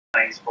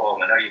nice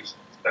form. I know you've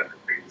spoken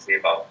previously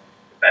about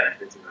the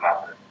benefits of them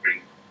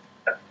having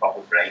a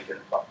proper break and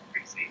a proper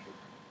pre-season.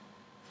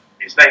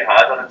 He was very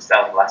hard on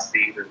himself last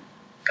season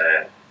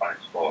on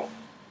his form.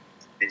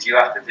 Did you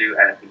have to do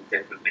anything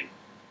differently?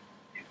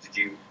 Did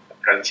you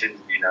approach him?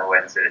 Did you know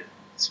when to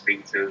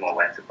speak to him or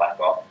when to back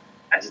off?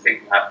 And do you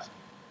think perhaps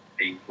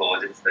the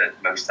plaudits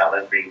that Mo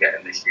Salah's been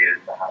getting this year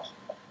has perhaps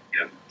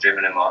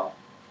driven him on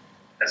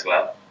as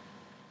well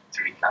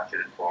to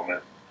recapture the form?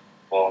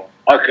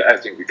 I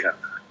think we can,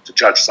 to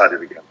judge Sadio,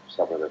 we can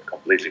suffer that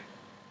completely.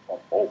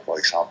 For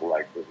example,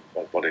 like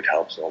what it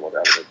helps or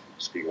whatever,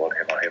 speak about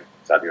him or him.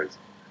 Sadio is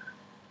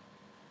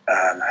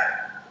a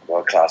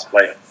world-class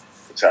player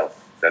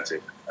itself. That's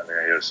it. I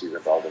mean, you see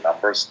with all the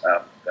numbers.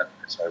 Then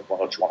it's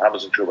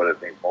 100% true, but I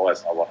think Mo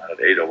has now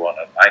 108 or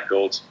 109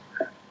 goals.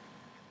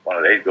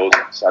 108 goals,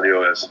 and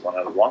Sadio has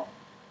 101.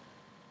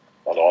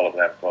 Not all of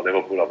them for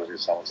Liverpool, obviously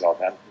some in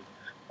Southampton.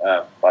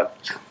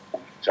 But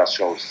just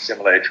shows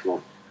similar age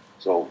group.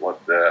 So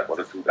what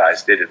the two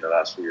guys did in the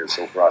last 2 years,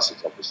 so for us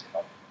it's obviously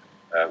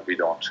not, we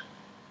don't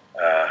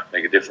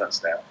make a difference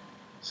there.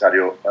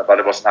 Sadio, but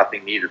it was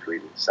nothing needed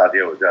really.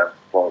 Sadio,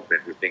 when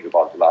we think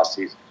about the last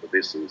season, so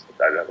this season,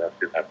 I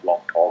didn't have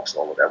long talks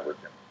or whatever with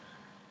him.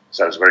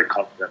 So I was very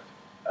confident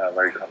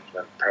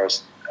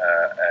person,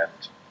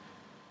 and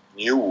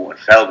knew and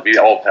felt, we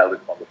all felt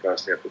it from the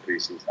first day of the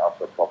preseason.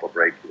 After a proper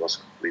break, he was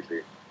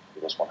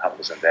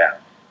 100% there.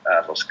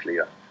 It was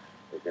clear.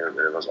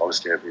 It was always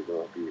clear we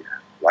will be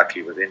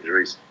lucky with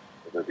injuries.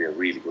 It will be a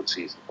really good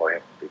season for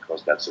him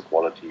because that's the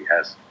quality he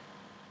has.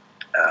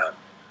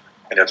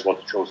 And that's what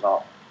it shows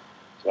now.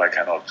 So I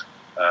cannot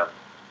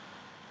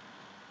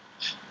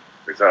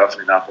refer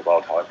often enough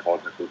about how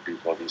important it would be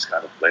for these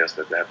kind of players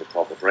that they have a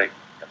proper break.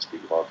 I can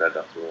speak about that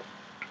until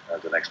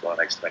the next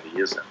 20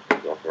 years,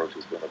 and the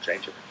authorities will not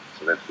change it.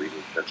 So that's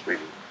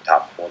really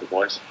tough for the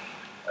boys.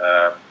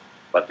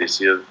 But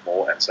this year,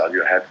 Mo and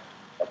Sadio had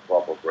a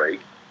proper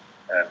break,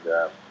 and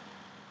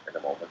in the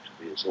moment,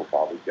 so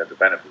far we get the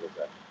benefit of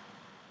that.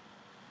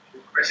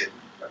 Chris,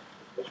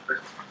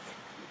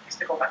 just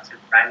to go back to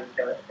Brian's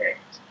bill a bit,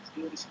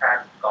 you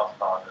described the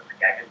Godfather of the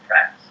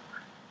GEGENPRESS.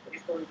 I'm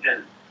just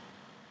wondering,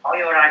 are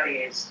your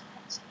ideas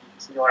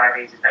is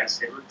very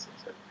similar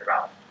to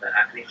Ralph?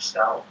 And if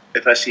so,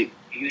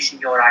 using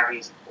your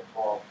ideas in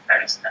football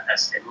very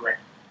similar,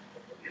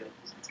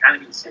 it's kind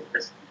of been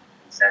simplest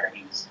and said that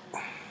he's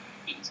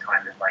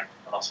kind of like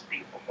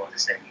philosophy of football the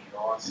same as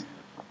yours.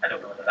 I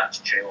don't know whether that's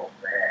true or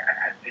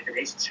if it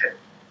is true,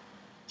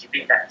 do you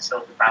think that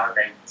sort of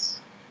validates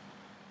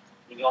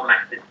in your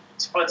method?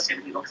 It's quite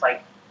simply looks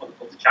like other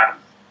trying to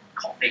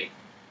copy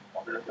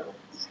of the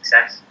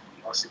success,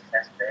 your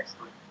success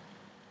personally.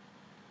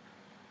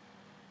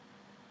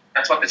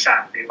 That's what they're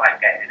trying to do by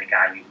getting in a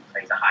guy who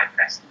plays a high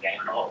pressing game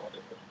and all of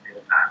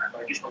doing that.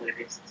 I just wonder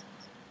if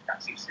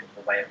that's your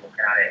simple way of looking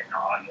at it,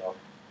 not your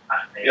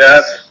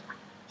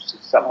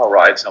somehow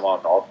right, somehow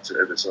not.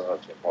 It's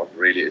not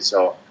really.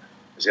 So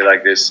you see,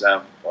 like this,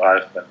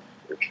 Ralph, and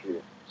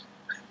he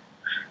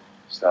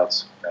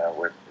starts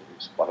with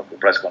one of the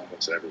press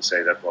conferences. I will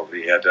say that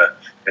probably he had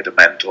a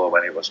mentor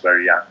when he was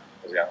very young.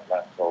 He was a young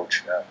man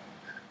coach.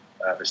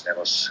 His name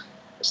was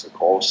Mr.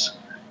 Coase.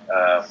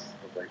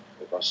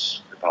 It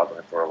was a part of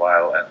him for a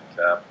while,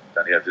 and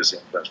then he had this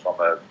influence from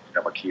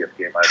a Kiev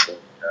game, I think.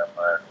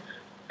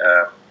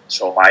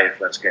 So my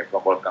influence came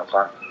from Wolfgang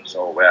Frank,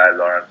 so where I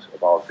learned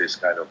about these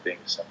kind of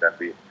things, and then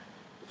we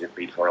didn't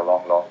meet for a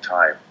long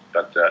time.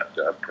 But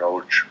the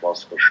approach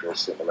was for sure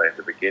similar in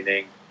the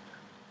beginning.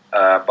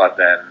 But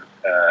then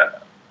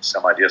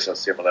some ideas are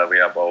similar. We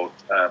are both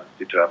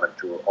determined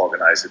to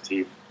organize a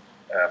team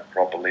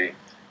properly.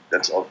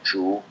 That's all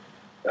true.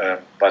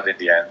 But in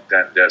the end,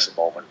 then there's a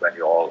moment when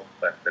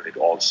when it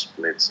all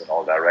splits in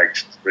all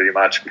directions, pretty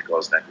much,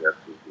 because then you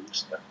have to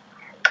lose them.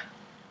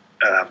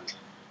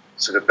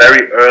 So the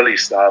very early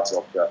starts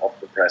of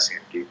the pressing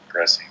and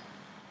gegenpressing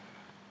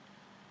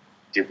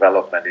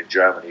development in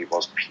Germany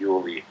was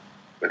purely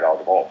without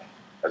the ball.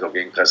 So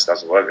gegenpress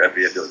doesn't work.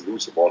 Every year you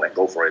lose the ball and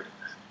go for it.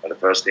 But the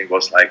first thing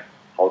was like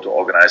how to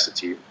organize the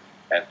team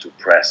and to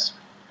press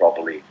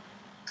properly,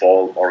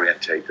 ball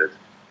orientated.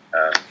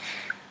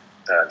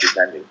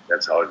 Defending.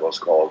 That's how it was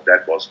called.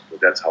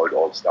 That's how it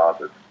all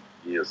started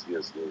years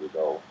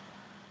ago.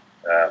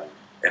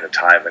 In a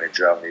time when in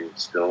Germany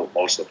still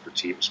most of the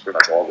teams, pretty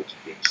much all the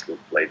teams, still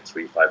played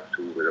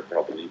 3-5-2 with a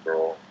proper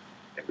libero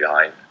in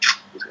behind.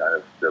 It's kind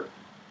of the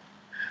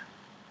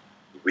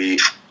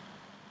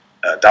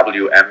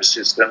WM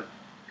system,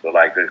 so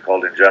like they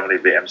called in Germany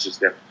WM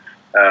system.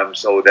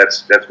 So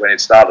that's when it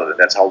started, and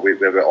that's how we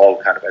were all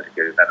kind of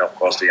educated. And of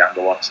course the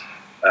younger ones.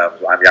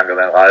 So I'm younger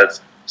than Ralph.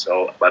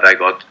 So, but I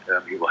got,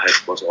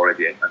 was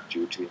already on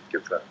duty in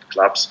different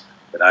clubs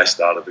when I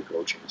started the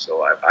coaching.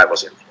 So I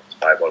was influenced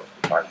by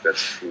Wolfgang Frank,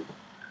 that's true.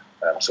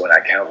 So and I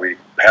can't really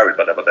compare it,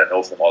 but I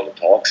know from all the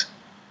talks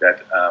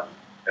that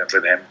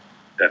with him,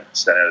 that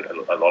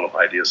a lot of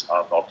ideas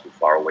are not too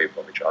far away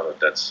from each other,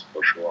 that's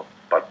for sure.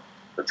 But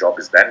the job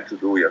is then to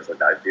do, you have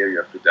an idea, you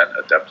have to then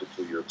adapt it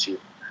to your team.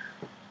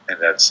 And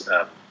that's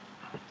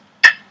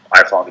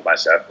I found it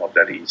myself not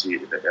that easy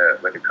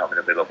when you come in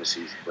the middle of a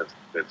season with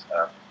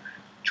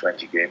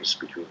 20 games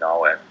between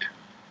now and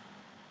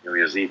New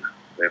Year's Eve.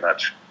 Very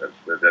much.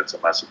 That's a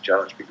massive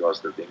challenge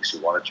because the things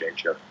you want to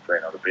change, you have to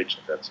train on the pitch,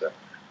 and that's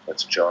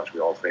a challenge we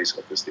all face,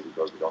 obviously,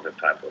 because we don't have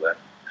time for that.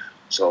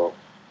 So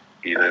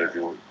either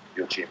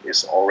your team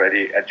is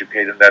already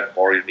educated in that,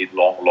 or you need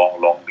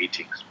long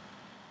meetings.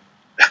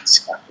 That's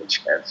the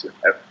chance you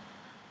have.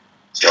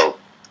 So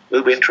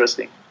it'll be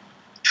interesting.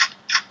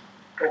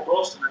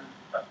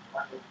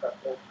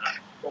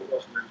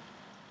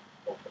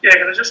 Yeah,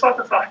 I just want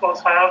to talk about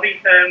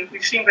Harvey.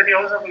 We've seen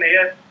videos of him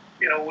here,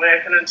 you know,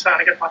 working and trying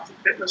to get back to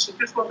fitness. I'm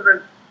just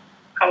wondering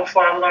how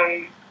far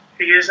along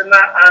he is in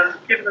that,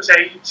 and given his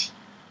age,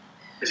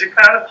 is it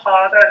kind of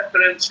harder for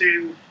him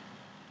to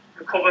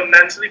recover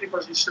mentally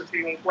because he's such a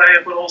young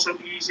player, but also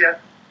easier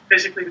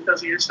physically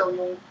because he is so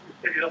young,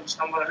 if you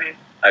understand what I mean?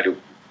 I do.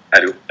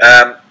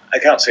 I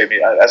can't say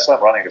me. I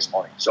started running this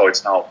morning, so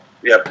it's now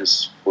we have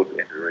this foot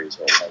injury.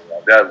 So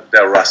there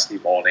are rusty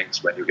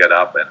mornings when you get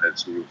up and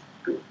it's you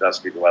does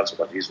people well. So,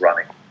 but he's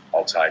running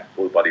outside,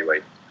 full body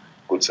weight,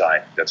 good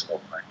sign. That's no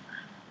fine.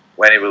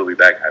 When he will be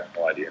back, I have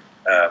no idea.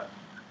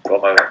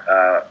 From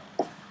a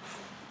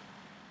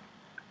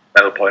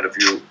mental point of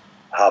view,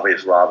 Harvey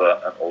is rather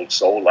an old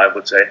soul, I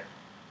would say.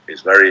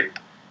 He's very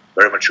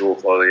mature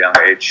for the young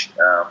age,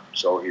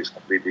 so he's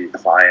completely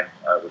fine,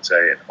 I would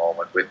say, in the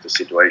moment with the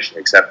situation,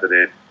 accepted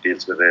it,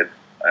 deals with it,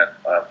 and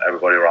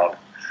everybody around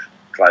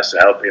tries to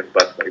help him.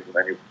 But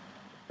when you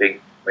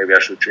think maybe I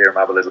should cheer him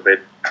up a little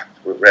bit,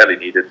 we rarely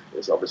need it.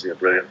 He's obviously a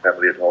brilliant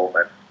family at home,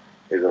 and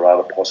he's a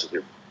rather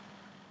positive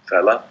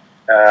fella.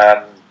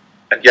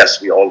 And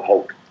yes, we all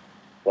hope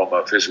from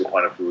a physical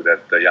point of view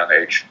that the young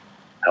age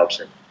helps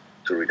him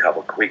to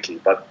recover quickly,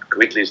 but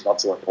quickly is not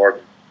so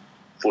important.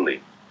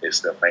 Fully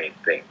is the main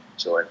thing.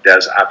 So and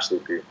there's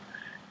absolutely,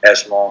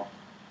 as long,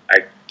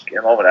 in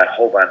the moment I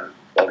hope I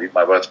don't eat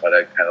my words, but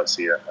I cannot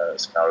see a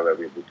scenario where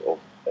we would or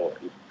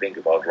even think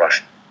about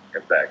rushing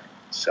him back.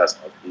 It's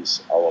just not,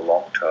 he's our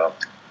long-term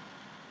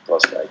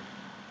prospect,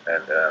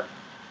 and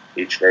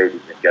each day we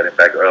can get him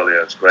back earlier,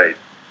 it's great,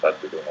 but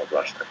we do not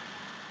rush him.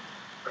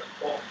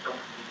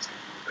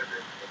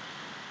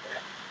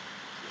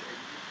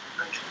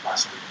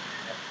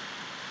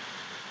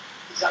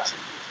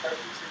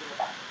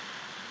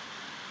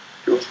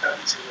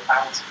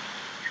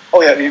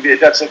 Oh yeah,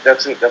 that's a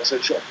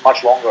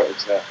much longer.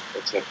 It's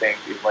a thing.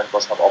 Even when it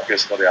was not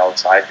obvious for the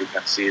outside, you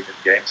can see it in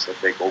games that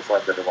they go for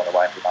him, that they want to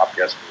wind him up.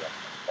 Yes,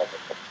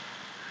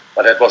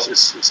 but that was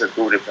it's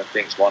two different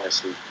things. One is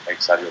to make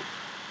Sadio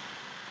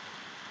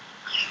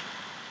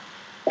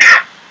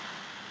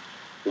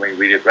doing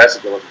really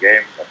aggressive. There was a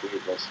game. I think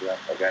it was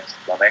against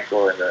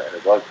Flamengo in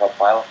the World Cup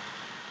final.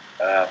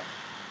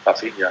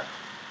 Rafinha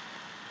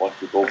wanted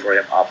to go for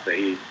him after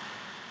he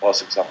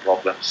causing some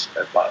problems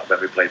when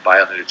we played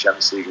Bayern in the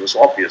Champions League. It was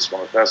obvious from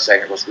the first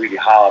second. It was really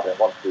hard. I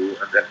want to,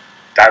 and then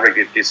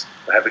directly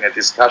having a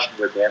discussion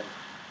with him.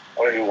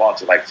 What do you want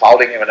to, like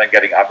fouling him and then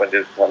getting up and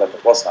tell him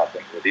it was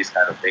nothing. With these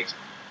kind of things,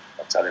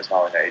 Gonzalo is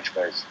now in an age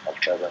where he's much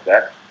better than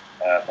that.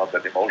 Not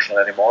that emotional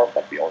anymore,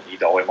 but we all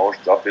need our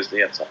emotions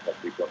obviously, and sometimes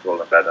we control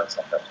them better and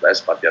sometimes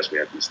less. But yes, we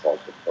have these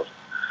thoughts, of course.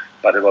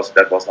 But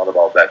that was not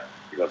about that,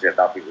 because it had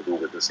nothing to do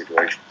with the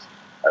situations.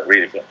 I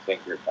really think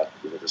it had nothing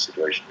to do with the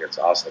situation against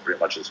Arsenal. Pretty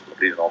much it's a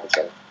completely normal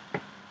setting.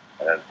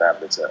 And then bam,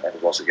 and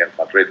it was against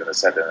Madrid, and I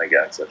said then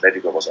against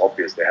Atletico was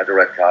obvious. They had a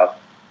red card,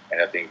 and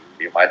I think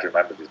you might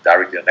remember this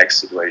directly the next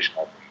situation.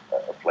 I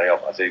think a player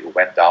of Atletico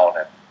went down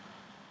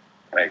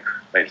and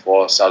made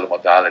four Saldo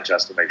Mortale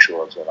just to make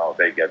sure. So now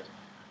they get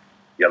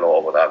yellow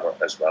over that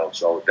as well.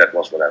 So that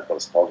was what I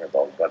was talking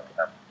about. But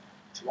no.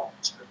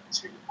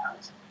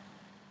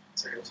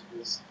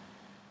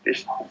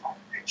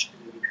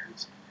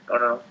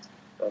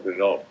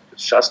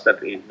 It's just that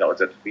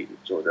that we,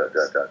 so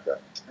the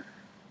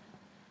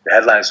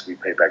headlines we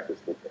pay back with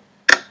football.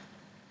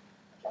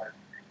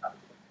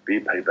 We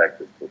pay back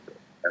with football,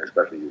 and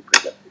especially you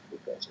pay back with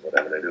football. So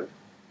whatever they do,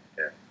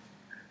 yeah,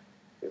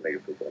 we make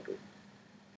it football too.